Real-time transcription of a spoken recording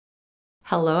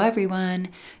Hello, everyone.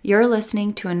 You're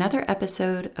listening to another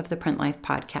episode of the Print Life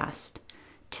podcast.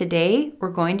 Today, we're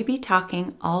going to be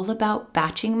talking all about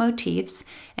batching motifs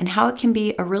and how it can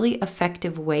be a really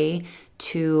effective way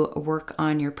to work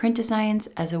on your print designs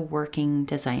as a working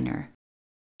designer.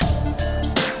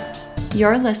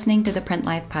 You're listening to the Print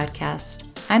Life podcast.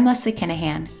 I'm Leslie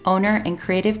Kinahan, owner and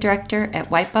creative director at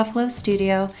White Buffalo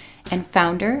Studio and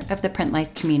founder of the Print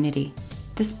Life community.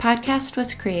 This podcast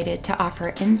was created to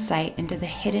offer insight into the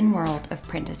hidden world of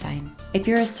print design. If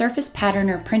you're a surface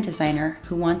pattern or print designer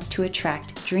who wants to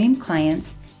attract dream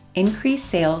clients, increase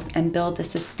sales, and build a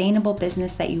sustainable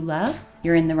business that you love,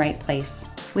 you're in the right place.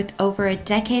 With over a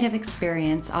decade of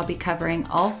experience, I'll be covering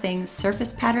all things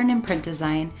surface pattern and print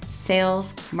design,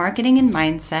 sales, marketing, and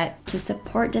mindset to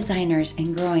support designers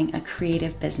in growing a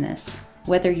creative business.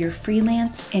 Whether you're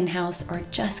freelance, in-house, or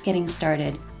just getting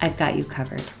started, I've got you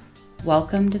covered.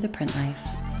 Welcome to the Print Life.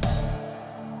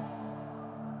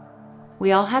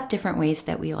 We all have different ways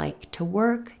that we like to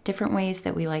work, different ways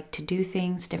that we like to do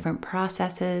things, different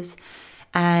processes.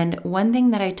 And one thing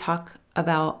that I talk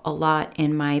about a lot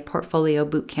in my portfolio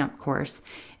bootcamp course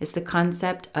is the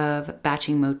concept of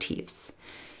batching motifs.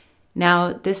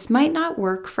 Now, this might not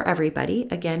work for everybody.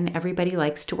 Again, everybody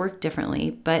likes to work differently,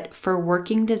 but for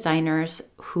working designers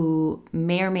who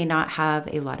may or may not have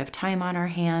a lot of time on our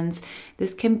hands,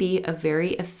 this can be a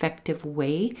very effective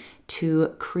way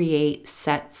to create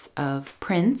sets of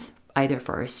prints, either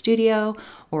for a studio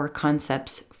or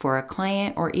concepts for a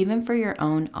client or even for your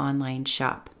own online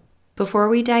shop. Before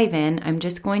we dive in, I'm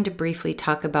just going to briefly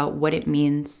talk about what it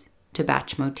means to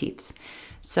batch motifs.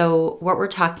 So what we're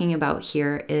talking about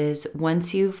here is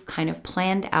once you've kind of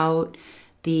planned out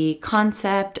the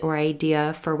concept or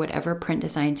idea for whatever print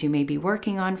designs you may be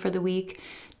working on for the week,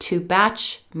 to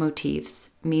batch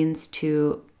motifs means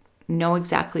to know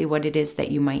exactly what it is that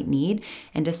you might need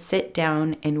and to sit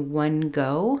down in one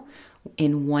go,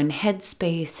 in one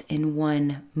headspace, in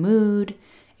one mood,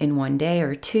 in one day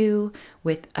or two,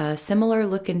 with a similar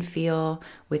look and feel,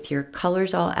 with your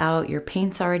colors all out, your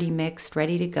paints already mixed,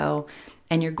 ready to go.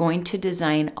 And you're going to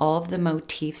design all of the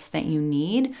motifs that you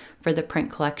need for the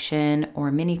print collection or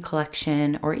mini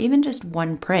collection or even just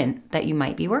one print that you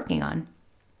might be working on.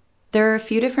 There are a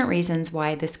few different reasons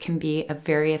why this can be a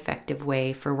very effective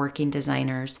way for working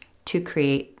designers to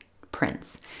create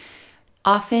prints.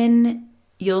 Often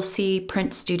you'll see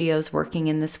print studios working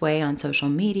in this way on social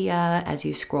media. As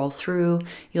you scroll through,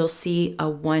 you'll see a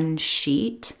one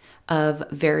sheet of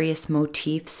various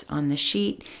motifs on the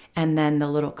sheet and then the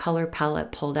little color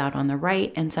palette pulled out on the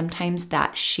right, and sometimes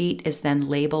that sheet is then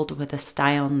labeled with a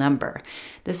style number.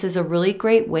 This is a really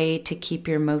great way to keep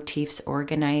your motifs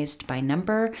organized by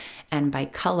number and by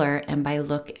color and by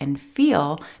look and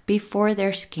feel before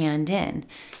they're scanned in.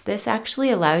 This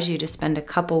actually allows you to spend a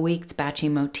couple weeks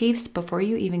batching motifs before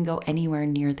you even go anywhere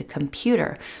near the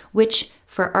computer, which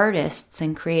for artists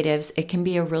and creatives, it can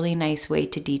be a really nice way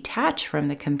to detach from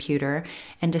the computer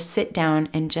and to sit down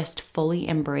and just fully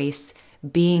embrace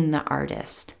being the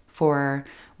artist for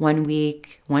 1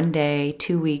 week, 1 day,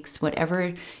 2 weeks,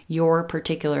 whatever your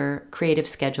particular creative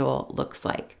schedule looks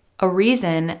like. A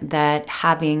reason that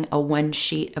having a one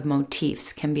sheet of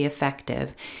motifs can be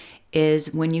effective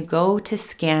is when you go to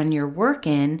scan your work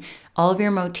in, all of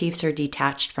your motifs are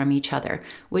detached from each other,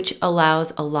 which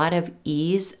allows a lot of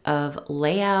ease of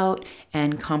layout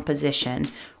and composition,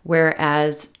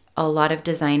 whereas a lot of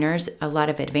designers, a lot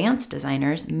of advanced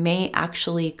designers may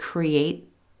actually create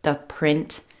the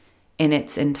print in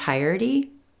its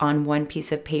entirety on one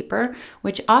piece of paper,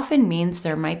 which often means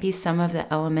there might be some of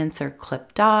the elements are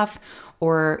clipped off,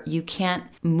 or you can't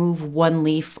move one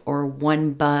leaf or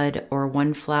one bud or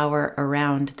one flower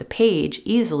around the page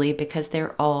easily because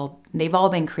they've all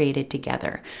been created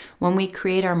together. When we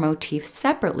create our motifs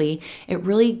separately, it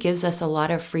really gives us a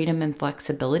lot of freedom and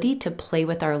flexibility to play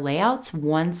with our layouts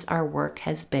once our work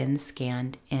has been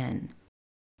scanned in.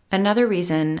 Another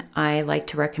reason I like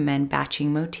to recommend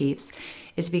batching motifs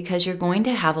is because you're going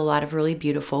to have a lot of really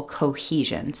beautiful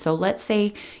cohesion. So let's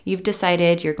say you've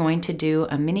decided you're going to do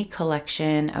a mini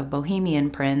collection of bohemian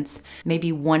prints.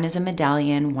 Maybe one is a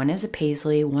medallion, one is a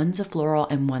paisley, one's a floral,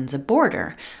 and one's a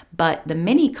border. But the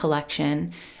mini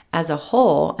collection as a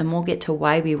whole, and we'll get to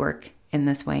why we work in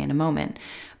this way in a moment,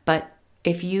 but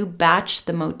if you batch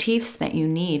the motifs that you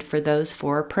need for those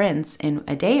 4 prints in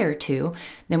a day or two,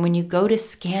 then when you go to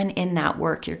scan in that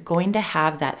work, you're going to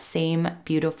have that same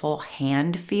beautiful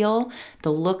hand feel,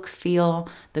 the look feel,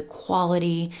 the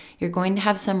quality. You're going to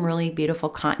have some really beautiful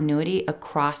continuity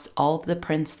across all of the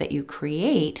prints that you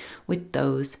create with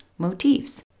those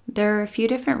motifs. There are a few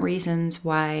different reasons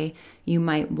why you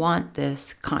might want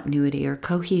this continuity or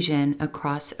cohesion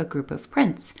across a group of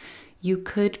prints. You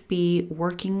could be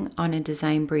working on a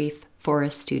design brief for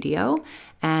a studio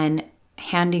and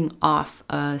handing off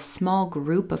a small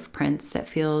group of prints that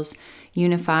feels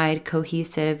unified,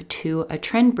 cohesive to a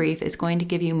trend brief is going to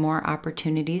give you more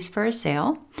opportunities for a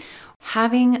sale.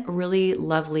 Having really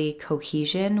lovely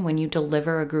cohesion when you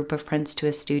deliver a group of prints to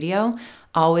a studio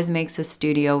always makes a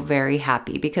studio very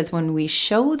happy, because when we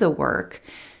show the work,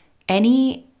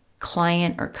 any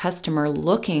client or customer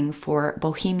looking for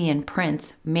bohemian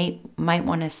prints might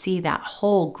want to see that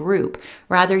whole group.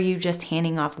 Rather you just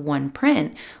handing off one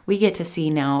print, we get to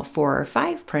see now 4 or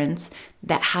 5 prints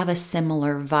that have a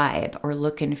similar vibe or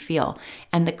look and feel.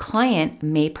 And the client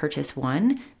may purchase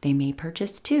 1, they may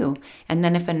purchase 2. And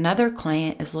then if another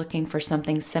client is looking for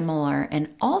something similar and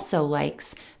also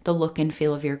likes the look and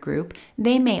feel of your group,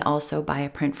 they may also buy a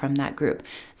print from that group.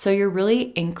 So you're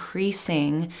really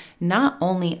increasing, not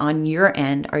only on your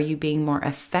end are you being more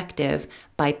effective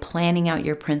by planning out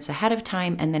your prints ahead of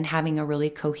time and then having a really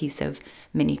cohesive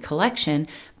mini collection,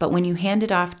 but when you hand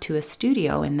it off to a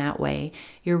studio in that way,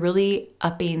 you're really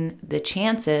upping the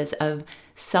chances of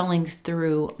selling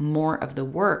through more of the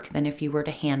work than if you were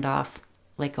to hand off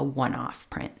like a one-off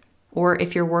print. Or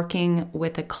if you're working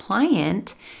with a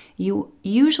client, you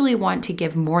usually want to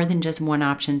give more than just one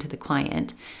option to the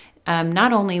client.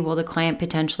 Not only will the client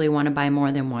potentially want to buy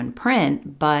more than one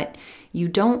print, but you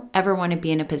don't ever want to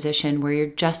be in a position where you're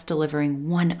just delivering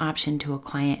one option to a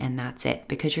client and that's it,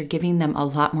 because you're giving them a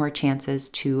lot more chances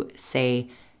to say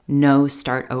no,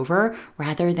 start over,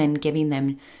 rather than giving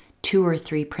them 2 or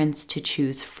 3 prints to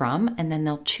choose from, and then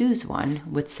they'll choose one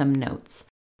with some notes.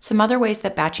 Some other ways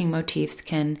that batching motifs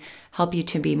can help you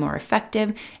to be more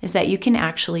effective is that you can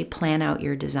actually plan out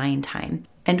your design time.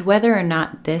 And whether or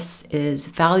not this is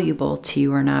valuable to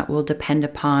you or not will depend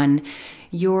upon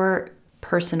your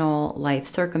personal life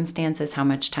circumstances, how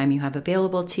much time you have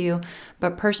available to you.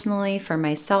 But personally, for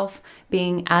myself,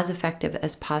 being as effective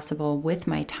as possible with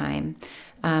my time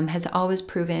has always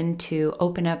proven to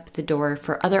open up the door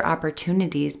for other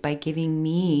opportunities by giving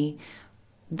me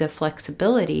the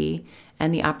flexibility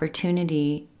and the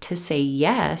opportunity to say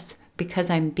yes, because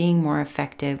I'm being more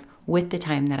effective with the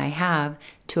time that I have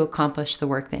to accomplish the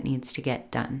work that needs to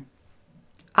get done.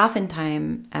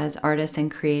 Oftentimes, as artists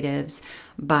and creatives,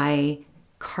 by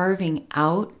carving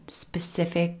out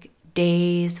specific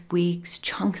days, weeks,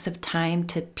 chunks of time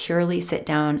to purely sit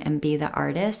down and be the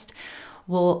artist,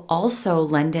 will also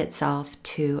lend itself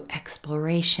to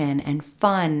exploration and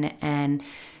fun and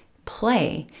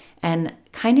play, and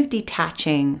kind of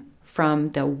detaching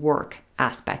from the work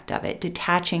aspect of it,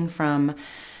 detaching from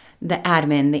the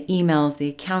admin, the emails, the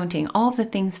accounting, all of the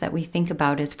things that we think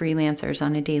about as freelancers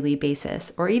on a daily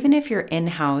basis. Or even if you're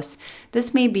in-house,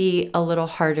 this may be a little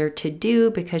harder to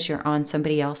do because you're on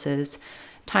somebody else's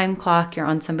time clock, you're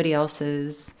on somebody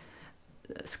else's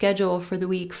schedule for the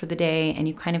week, for the day, and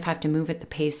you kind of have to move at the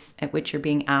pace at which you're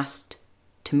being asked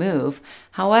to move.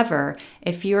 However,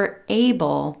 if you're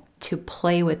able to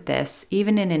play with this,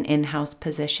 even in an in-house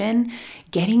position,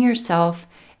 getting yourself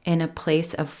in a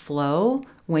place of flow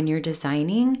when you're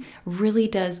designing really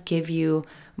does give you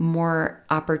more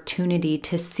opportunity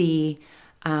to see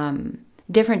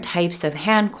different types of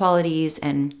hand qualities,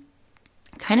 and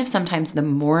kind of sometimes the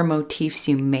more motifs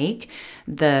you make,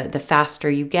 the faster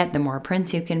you get, the more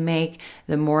prints you can make,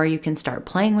 the more you can start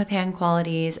playing with hand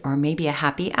qualities, or maybe a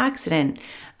happy accident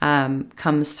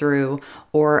comes through,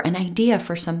 or an idea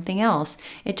for something else.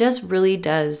 It just really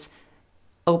does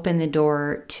open the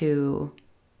door to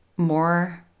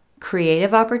more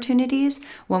creative opportunities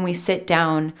when we sit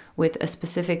down with a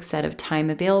specific set of time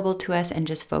available to us and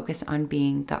just focus on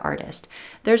being the artist.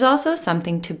 There's also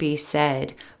something to be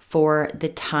said for the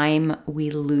time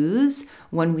we lose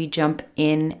when we jump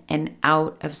in and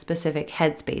out of specific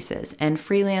headspaces. And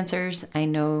freelancers, I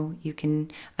know you can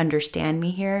understand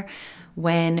me here.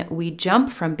 When we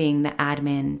jump from being the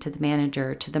admin to the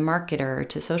manager to the marketer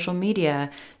to social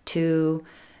media to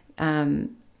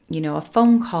a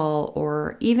phone call,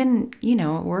 or even,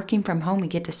 working from home, we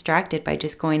get distracted by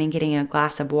just going and getting a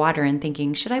glass of water and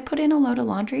thinking, should I put in a load of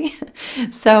laundry?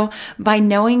 So by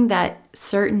knowing that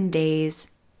certain days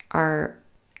are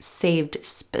saved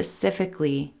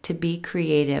specifically to be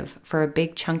creative for a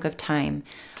big chunk of time,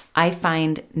 I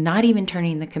find not even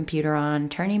turning the computer on,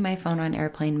 turning my phone on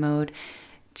airplane mode,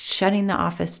 shutting the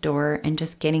office door, and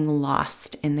just getting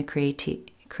lost in the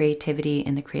creativity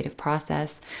in the creative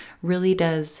process really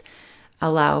does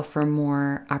allow for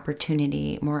more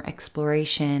opportunity, more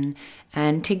exploration,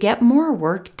 and to get more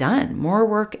work done. More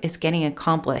work is getting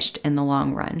accomplished in the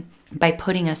long run by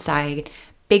putting aside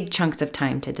big chunks of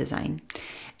time to design.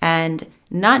 And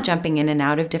not jumping in and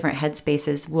out of different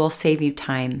headspaces will save you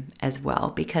time as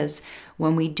well, because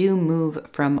when we do move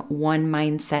from one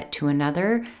mindset to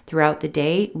another throughout the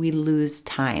day, we lose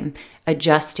time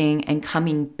adjusting and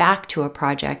coming back to a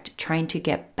project, trying to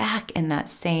get back in that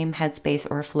same headspace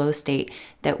or flow state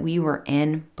that we were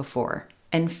in before.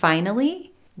 And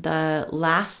finally, the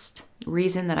last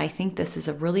reason that I think this is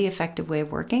a really effective way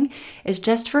of working is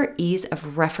just for ease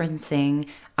of referencing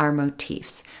our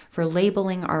motifs, for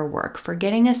labeling our work, for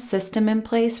getting a system in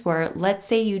place where, let's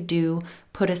say you do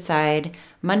put aside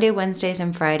Monday, Wednesdays,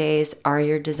 and Fridays are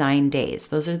your design days.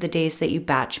 Those are the days that you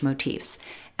batch motifs.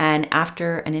 And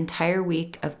after an entire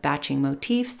week of batching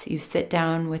motifs, you sit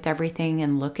down with everything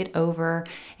and look it over,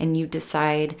 and you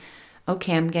decide,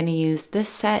 okay, I'm going to use this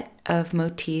set of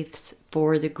motifs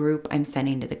for the group I'm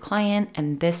sending to the client,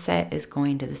 and this set is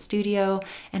going to the studio.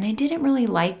 And I didn't really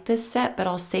like this set, but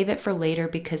I'll save it for later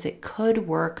because it could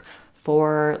work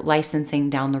for licensing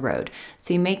down the road.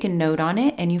 So you make a note on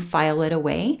it and you file it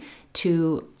away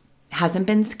to hasn't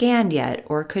been scanned yet,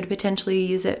 or could potentially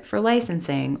use it for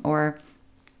licensing, or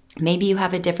maybe you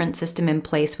have a different system in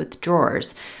place with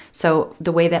drawers. So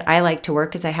the way that I like to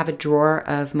work is I have a drawer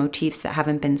of motifs that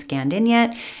haven't been scanned in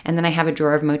yet, and then I have a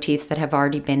drawer of motifs that have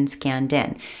already been scanned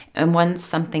in. And once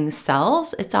something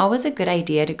sells, it's always a good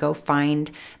idea to go find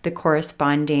the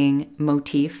corresponding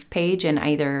motif page and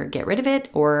either get rid of it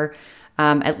or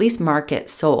at least mark it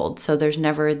sold. So there's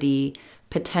never the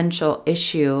potential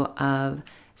issue of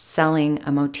selling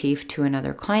a motif to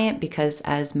another client, because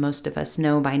as most of us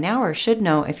know by now, or should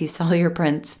know if you sell your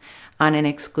prints on an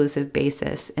exclusive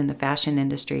basis in the fashion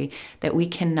industry, that we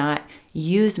cannot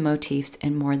use motifs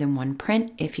in more than one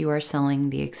print if you are selling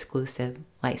the exclusive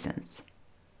license.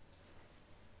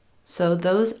 So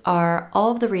those are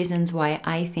all of the reasons why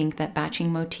I think that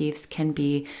batching motifs can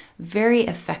be very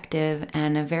effective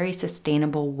and a very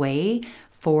sustainable way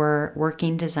for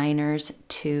working designers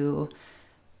to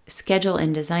schedule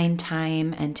and design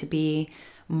time, and to be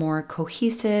more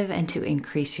cohesive, and to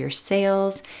increase your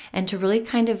sales, and to really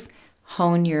kind of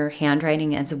hone your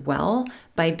handwriting as well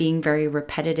by being very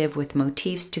repetitive with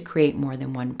motifs to create more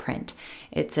than one print.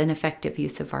 It's an effective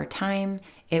use of our time.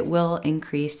 It will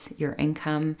increase your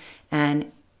income and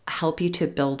help you to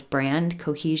build brand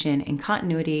cohesion and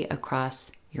continuity across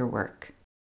your work.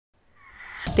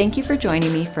 Thank you for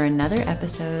joining me for another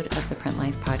episode of the Print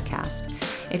Life Podcast.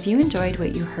 If you enjoyed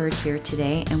what you heard here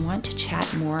today and want to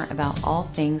chat more about all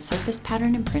things surface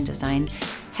pattern and print design,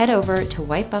 head over to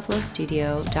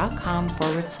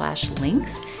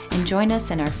whitebuffalostudio.com/links and join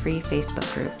us in our free Facebook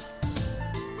group.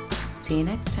 See you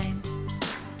next time.